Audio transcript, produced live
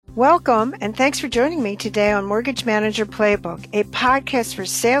Welcome, and thanks for joining me today on Mortgage Manager Playbook, a podcast for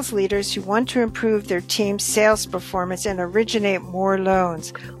sales leaders who want to improve their team's sales performance and originate more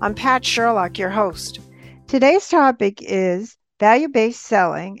loans. I'm Pat Sherlock, your host. Today's topic is value-based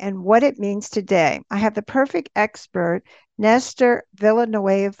selling and what it means today. I have the perfect expert, Nestor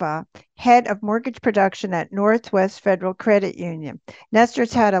Villanueva, head of mortgage production at Northwest Federal Credit Union.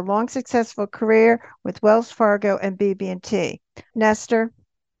 Nestor's had a long, successful career with Wells Fargo and BB&T. Nestor?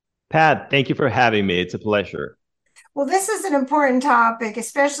 Pat, thank you for having me. It's a pleasure. Well, this is an important topic,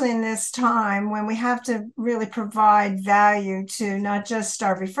 especially in this time when we have to really provide value to not just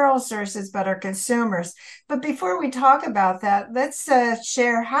our referral sources, but our consumers. But before we talk about that, let's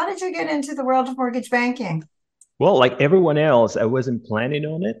share, how did you get into the world of mortgage banking? Well, like everyone else, I wasn't planning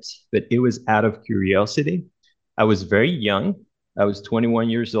on it, but it was out of curiosity. I was very young. I was 21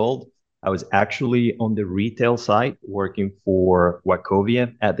 years old. I was actually on the retail side working for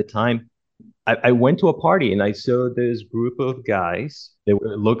Wachovia at the time. I went to a party and I saw this group of guys.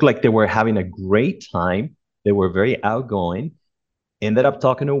 Looked like they were having a great time. They were very outgoing. Ended up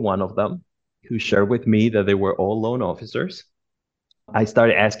talking to one of them who shared with me that they were all loan officers. I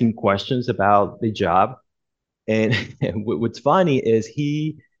started asking questions about the job. And what's funny is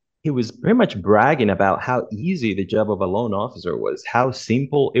he was pretty much bragging about how easy the job of a loan officer was, how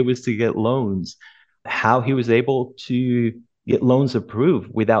simple it was to get loans, how he was able to get loans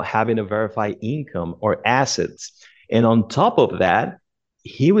approved without having to verify income or assets. And on top of that,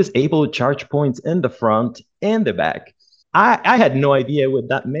 he was able to charge points in the front and the back. I had no idea what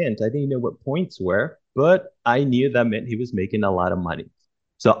that meant. I didn't know what points were, but I knew that meant he was making a lot of money.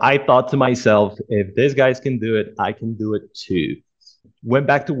 So I thought to myself, if these guys can do it, I can do it too. Went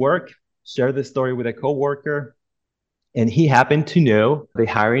back to work, shared the story with a coworker, and he happened to know the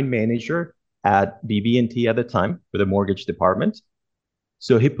hiring manager at BB&T at the time for the mortgage department.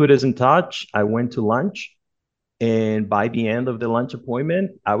 So he put us in touch. I went to lunch, and by the end of the lunch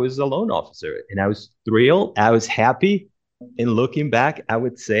appointment, I was a loan officer, and I was thrilled. I was happy. And looking back, I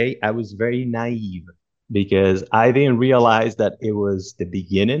would say I was very naive because I didn't realize that it was the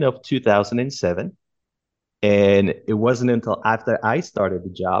beginning of 2007. And it wasn't until after I started the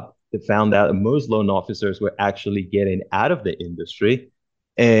job that found out that most loan officers were actually getting out of the industry.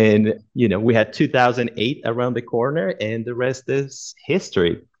 And, we had 2008 around the corner and the rest is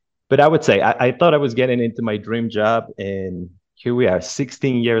history. But I would say I thought I was getting into my dream job. And here we are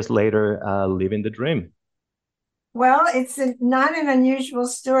 16 years later, living the dream. Well, it's not an unusual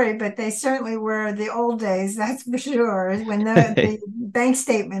story, but they certainly were the old days, that's for sure, when the bank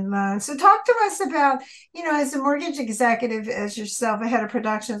statement loan. So talk to us about, as a mortgage executive, as yourself, a head of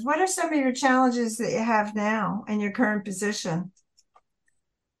productions, what are some of your challenges that you have now in your current position?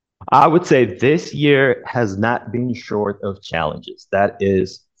 I would say this year has not been short of challenges. That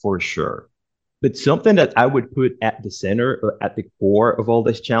is for sure. But something that I would put at the center or at the core of all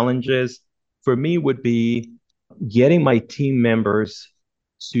these challenges for me would be getting my team members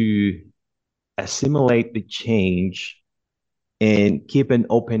to assimilate the change and keep an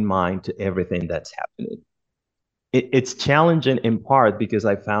open mind to everything that's happening. It's challenging in part because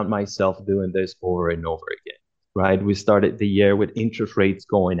I found myself doing this over and over again, right? We started the year with interest rates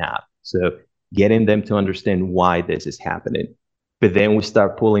going up. So getting them to understand why this is happening. But then we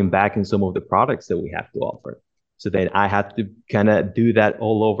start pulling back in some of the products that we have to offer. So then I have to kind of do that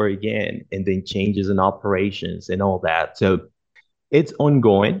all over again, and then changes in operations and all that. So it's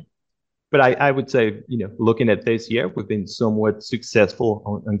ongoing. But I would say, looking at this year, we've been somewhat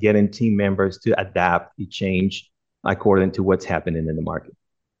successful on getting team members to adapt the change according to what's happening in the market.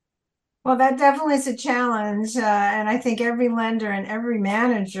 Well, that definitely is a challenge. And I think every lender and every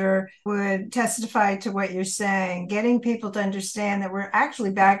manager would testify to what you're saying, getting people to understand that we're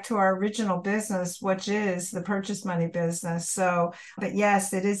actually back to our original business, which is the purchase money business. So, but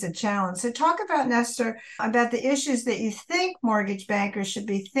yes, it is a challenge. So talk about, Nestor, about the issues that you think mortgage bankers should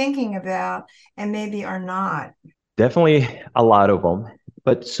be thinking about and maybe are not. Definitely a lot of them.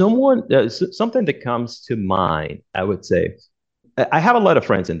 But something that comes to mind, I would say, I have a lot of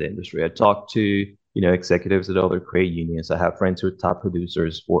friends in the industry. I talk to, executives at other credit unions. I have friends who are top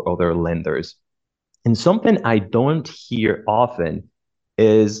producers for other lenders. And something I don't hear often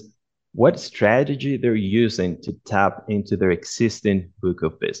is what strategy they're using to tap into their existing book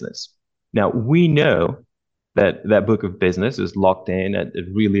of business. Now, we know that that book of business is locked in at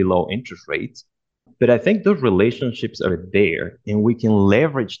really low interest rates, but I think those relationships are there and we can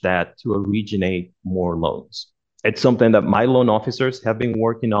leverage that to originate more loans. It's something that my loan officers have been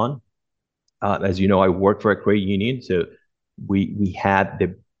working on. As I work for a credit union, so we had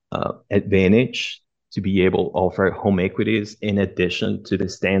the advantage to be able to offer home equities in addition to the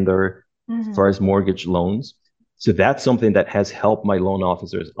standard first mortgage loans. So that's something that has helped my loan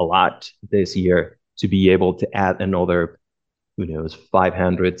officers a lot this year to be able to add another, who knows,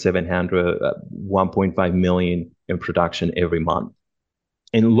 500, 700, 1.5 million in production every month.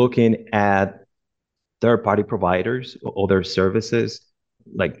 And looking at third-party providers, other services,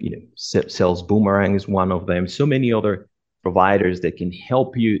 like, Sales Boomerang is one of them. So many other providers that can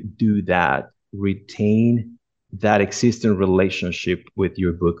help you do that, retain that existing relationship with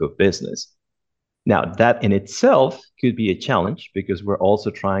your book of business. Now, that in itself could be a challenge because we're also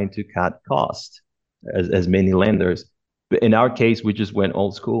trying to cut costs as many lenders. But in our case, we just went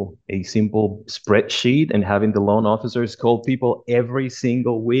old school, a simple spreadsheet and having the loan officers call people every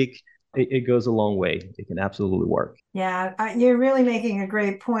single week. It goes a long way. It can absolutely work. Yeah, you're really making a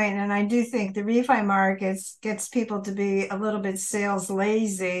great point. And I do think the refi market gets people to be a little bit sales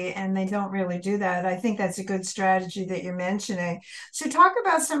lazy, and they don't really do that. I think that's a good strategy that you're mentioning. So talk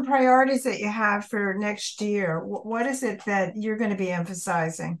about some priorities that you have for next year. What is it that you're going to be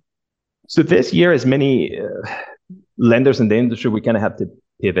emphasizing? So this year, as many lenders in the industry, we kind of have to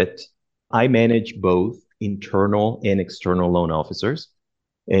pivot. I manage both internal and external loan officers.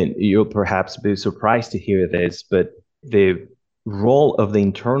 And you'll perhaps be surprised to hear this, but the role of the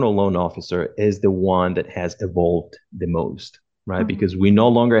internal loan officer is the one that has evolved the most, right? Because we no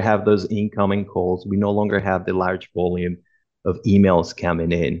longer have those incoming calls. We no longer have the large volume of emails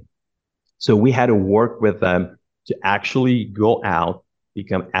coming in. So we had to work with them to actually go out,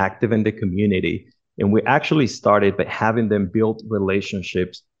 become active in the community. And we actually started by having them build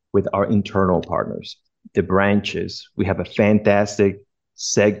relationships with our internal partners, the branches. We have a fantastic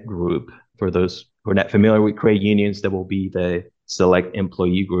SEG group. For those who are not familiar with credit unions, that will be the select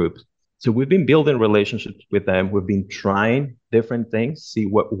employee group. So we've been building relationships with them. We've been trying different things, see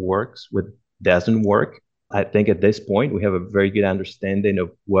what works, what doesn't work. I think at this point, we have a very good understanding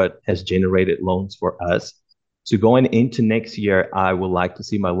of what has generated loans for us. So going into next year, I would like to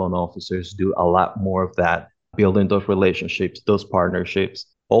see my loan officers do a lot more of that, building those relationships, those partnerships.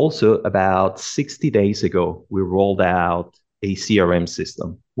 Also, about 60 days ago, we rolled out a CRM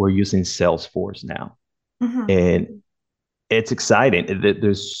system. We're using Salesforce now. And it's exciting.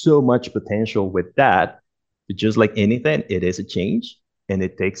 There's so much potential with that. But just like anything, it is a change. And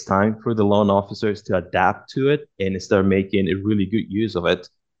it takes time for the loan officers to adapt to it and start making a really good use of it.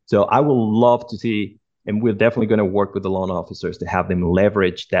 So I would love to see, and we're definitely going to work with the loan officers to have them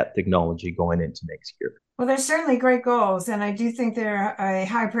leverage that technology going into next year. Well, they're certainly great goals, and I do think they're a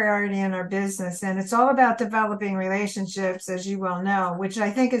high priority in our business. And it's all about developing relationships, as you well know, which I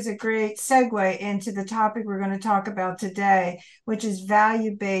think is a great segue into the topic we're going to talk about today, which is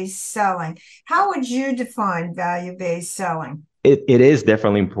value-based selling. How would you define value-based selling? It is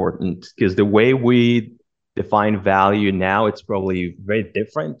definitely important because the way we define value now, it's probably very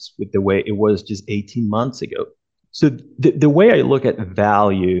different with the way it was just 18 months ago. So the way I look at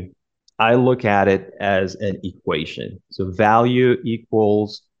value, I look at it as an equation. So value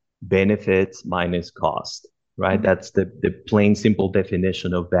equals benefits minus cost, right? That's the plain simple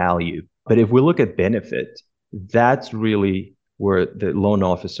definition of value. But if we look at benefit, that's really where the loan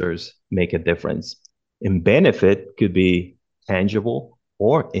officers make a difference. And benefit could be tangible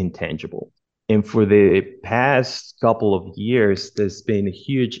or intangible. And for the past couple of years, there's been a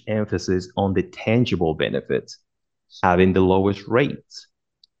huge emphasis on the tangible benefits, having the lowest rates,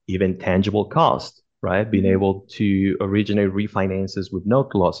 even tangible cost, right? Being able to originate refinances with no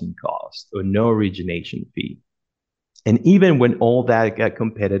closing cost or no origination fee. And even when all that got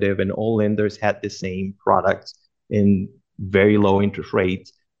competitive and all lenders had the same products and very low interest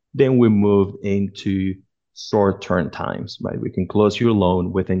rates, then we moved into short-term times, right? We can close your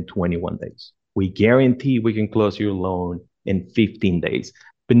loan within 21 days. We guarantee we can close your loan in 15 days.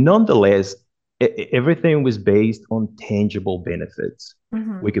 But nonetheless, everything was based on tangible benefits.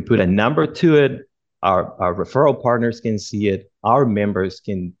 We could put a number to it. Our referral partners can see it. Our members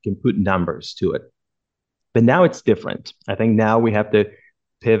can put numbers to it. But now it's different. I think now we have to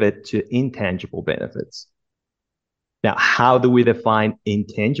pivot to intangible benefits. Now, how do we define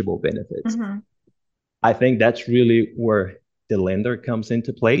intangible benefits? I think that's really where the lender comes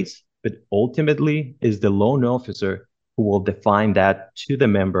into place, but ultimately is the loan officer who will define that to the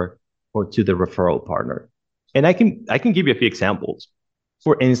member or to the referral partner. And I can give you a few examples.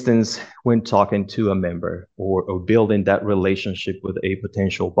 For instance, when talking to a member or building that relationship with a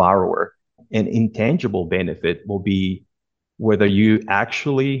potential borrower, an intangible benefit will be whether you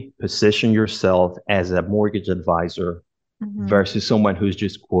actually position yourself as a mortgage advisor versus someone who's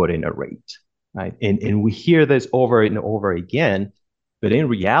just quoting a rate, right? And we hear this over and over again, but in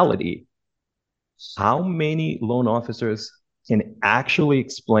reality, how many loan officers can actually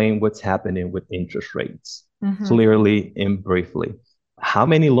explain what's happening with interest rates clearly and briefly? How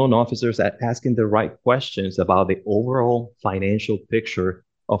many loan officers are asking the right questions about the overall financial picture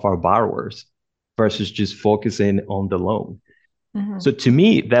of our borrowers versus just focusing on the loan? So to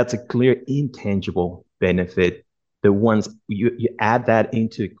me, that's a clear intangible benefit. The ones you add that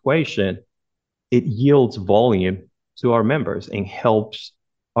into equation, it yields volume to our members and helps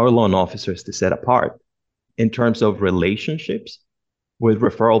our loan officers to set apart. In terms of relationships with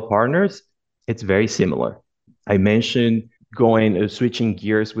referral partners, it's very similar. I mentioned switching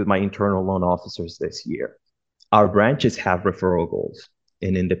gears with my internal loan officers this year. Our branches have referral goals.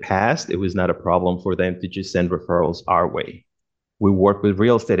 And in the past, it was not a problem for them to just send referrals our way. We work with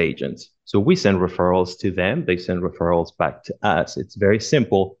real estate agents. So we send referrals to them. They send referrals back to us. It's very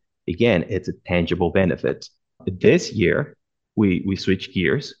simple. Again, it's a tangible benefit. This year, we switched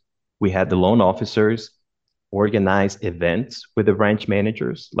gears. We had the loan officers organize events with the branch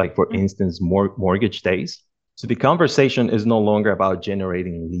managers, like for instance, mortgage days. So the conversation is no longer about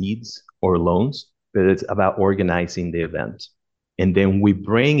generating leads or loans, but it's about organizing the event. And then we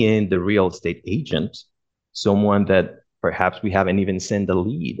bring in the real estate agent, someone that perhaps we haven't even sent a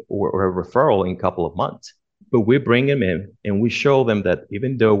lead or a referral in a couple of months. But we bring them in and we show them that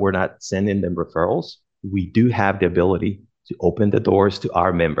even though we're not sending them referrals, we do have the ability to open the doors to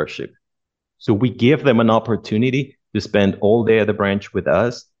our membership. So we give them an opportunity to spend all day at the branch with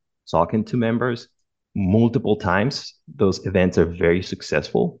us, talking to members multiple times. Those events are very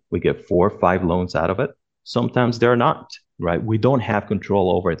successful. We get 4 or 5 loans out of it. Sometimes they're not, right? We don't have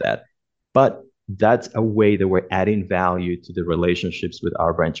control over that. But that's a way that we're adding value to the relationships with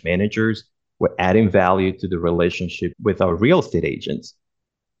our branch managers. We're adding value to the relationship with our real estate agents,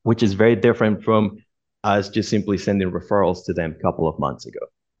 which is very different from us just simply sending referrals to them a couple of months ago.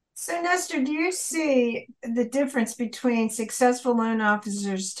 So, Nestor, do you see the difference between successful loan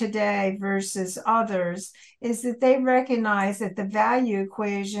officers today versus others is that they recognize that the value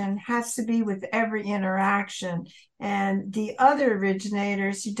equation has to be with every interaction, and the other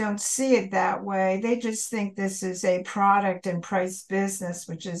originators who don't see it that way, they just think this is a product and price business,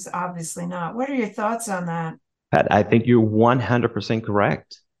 which is obviously not. What are your thoughts on that? Pat, I think you're 100%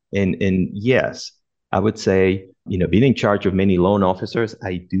 correct. And yes, I would say, being in charge of many loan officers,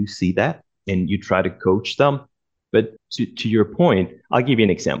 I do see that, and you try to coach them. But to your point, I'll give you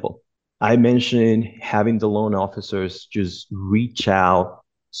an example. I mentioned having the loan officers just reach out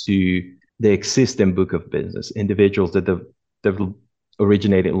to the existing book of business, individuals that they've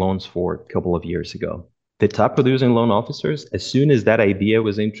originated loans for a couple of years ago. The top producing loan officers, as soon as that idea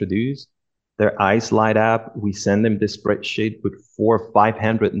was introduced, their eyes light up. We send them this spreadsheet with 400 or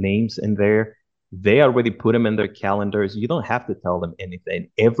 500 names in there. They already put them in their calendars. You don't have to tell them anything.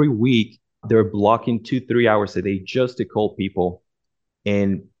 Every week, they're blocking 2-3 hours a day just to call people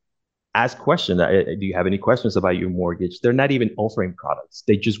and ask questions. Do you have any questions about your mortgage? They're not even offering products.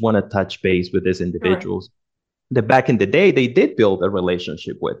 They just want to touch base with these individuals that back in the day, they did build a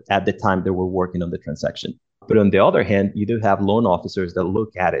relationship with at the time they were working on the transaction. But on the other hand, you do have loan officers that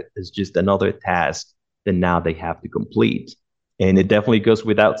look at it as just another task that now they have to complete. And it definitely goes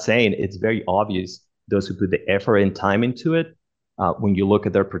without saying, it's very obvious those who put the effort and time into it when you look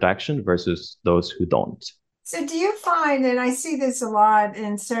at their production versus those who don't. So do you find, and I see this a lot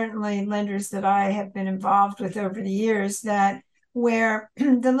in certainly lenders that I have been involved with over the years, that where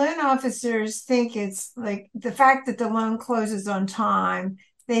the loan officers think it's like the fact that the loan closes on time,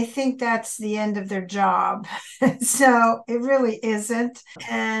 they think that's the end of their job. So it really isn't.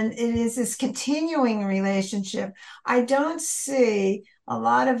 And it is this continuing relationship. I don't see a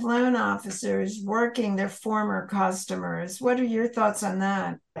lot of loan officers working their former customers. What are your thoughts on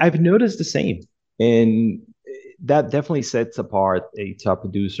that? I've noticed the same. And that definitely sets apart a top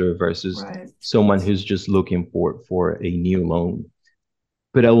producer versus someone who's just looking for a new loan.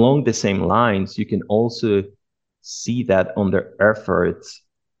 But along the same lines, you can also see that on their efforts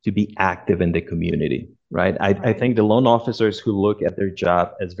to be active in the community, right? I think the loan officers who look at their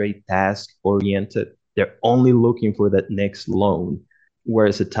job as very task-oriented, they're only looking for that next loan,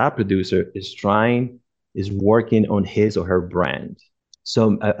 whereas a top producer is working on his or her brand.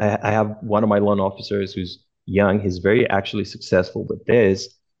 So I have one of my loan officers who's young. He's very actually successful with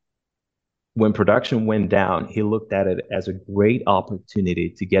this. When production went down, he looked at it as a great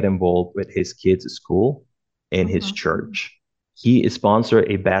opportunity to get involved with his kids' school and his church. He sponsored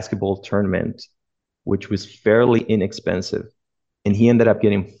a basketball tournament, which was fairly inexpensive. And he ended up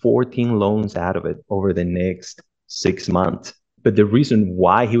getting 14 loans out of it over the next 6 months. But the reason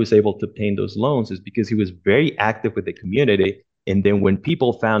why he was able to obtain those loans is because he was very active with the community And then when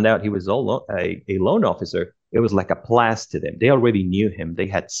people found out he was a loan officer, it was like a blast to them. They already knew him. They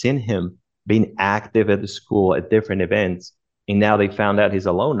had seen him being active at the school at different events. And now they found out he's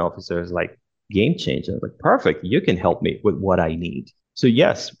a loan officer. It's like game changer. Like, perfect. You can help me with what I need. So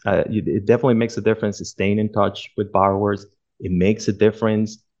yes, it definitely makes a difference staying in touch with borrowers. It makes a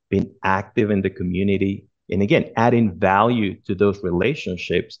difference being active in the community. And again, adding value to those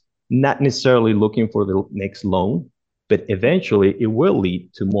relationships, not necessarily looking for the next loan, but eventually it will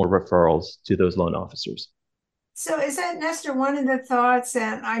lead to more referrals to those loan officers. So is that, Nestor, one of the thoughts,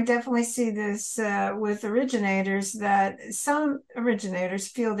 and I definitely see this with originators, that some originators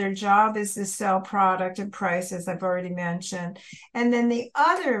feel their job is to sell product and price, as I've already mentioned. And then the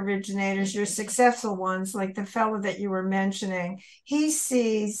other originators, your successful ones, like the fellow that you were mentioning, he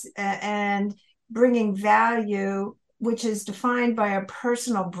sees and bringing value, which is defined by a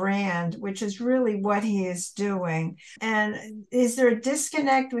personal brand, which is really what he is doing. And is there a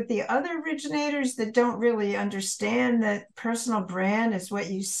disconnect with the other originators that don't really understand that personal brand is what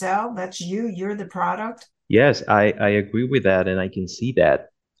you sell? That's you, you're the product? Yes, I agree with that, and I can see that.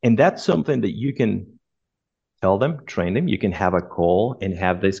 And that's something that you can tell them, train them. You can have a call and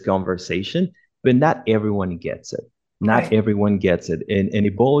have this conversation, but not everyone gets it. Not Right. everyone gets it. And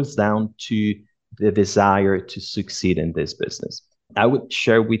it boils down to the desire to succeed in this business. I would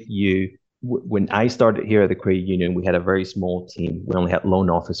share with you when I started here at the credit union, we had a very small team. We only had loan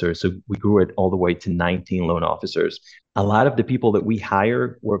officers. So we grew it all the way to 19 loan officers. A lot of the people that we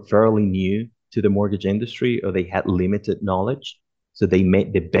hired were fairly new to the mortgage industry, or they had limited knowledge. So they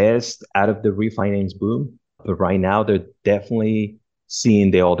made the best out of the refinance boom. But right now, they're definitely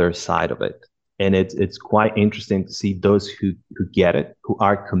seeing the other side of it. And it's quite interesting to see those who get it, who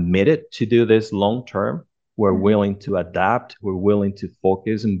are committed to do this long term, who are willing to adapt, who are willing to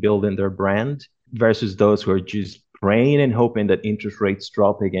focus on building their brand, versus those who are just praying and hoping that interest rates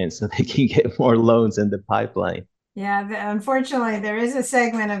drop again so they can get more loans in the pipeline. Yeah, unfortunately, there is a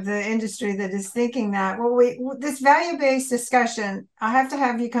segment of the industry that is thinking that. Well, this value-based discussion, I have to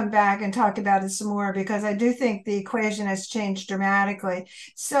have you come back and talk about it some more, because I do think the equation has changed dramatically.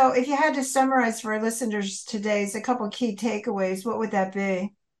 So if you had to summarize for our listeners today's a couple of key takeaways, what would that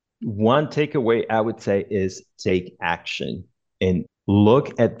be? One takeaway I would say is take action and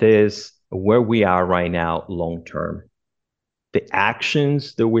look at this where we are right now long term. The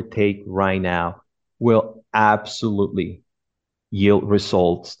actions that we take right now will absolutely yield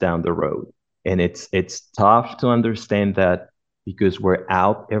results down the road. And it's tough to understand that because we're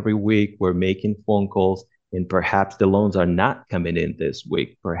out every week, we're making phone calls, and perhaps the loans are not coming in this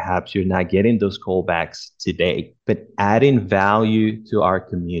week. Perhaps you're not getting those callbacks today, but adding value to our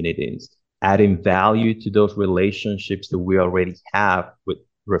communities, adding value to those relationships that we already have with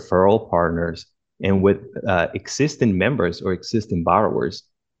referral partners and with existing members or existing borrowers,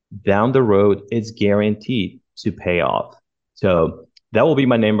 down the road, it's guaranteed to pay off. So that will be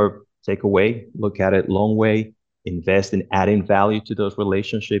my number takeaway. Look at it long way, invest in adding value to those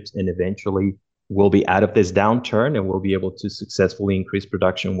relationships, and eventually we'll be out of this downturn and we'll be able to successfully increase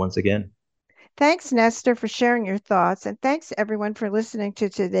production once again. Thanks, Nestor, for sharing your thoughts. And thanks, everyone, for listening to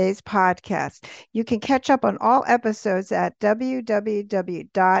today's podcast. You can catch up on all episodes at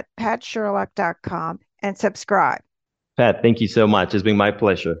www.patsherlock.com and subscribe. Pat, thank you so much. It's been my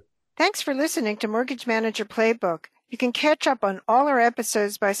pleasure. Thanks for listening to Mortgage Manager Playbook. You can catch up on all our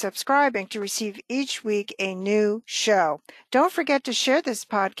episodes by subscribing to receive each week a new show. Don't forget to share this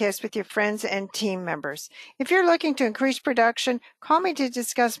podcast with your friends and team members. If you're looking to increase production, call me to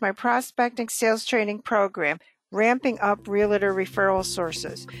discuss my prospecting sales training program, Ramping Up Realtor Referral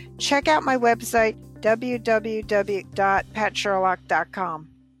Sources. Check out my website, www.patsherlock.com.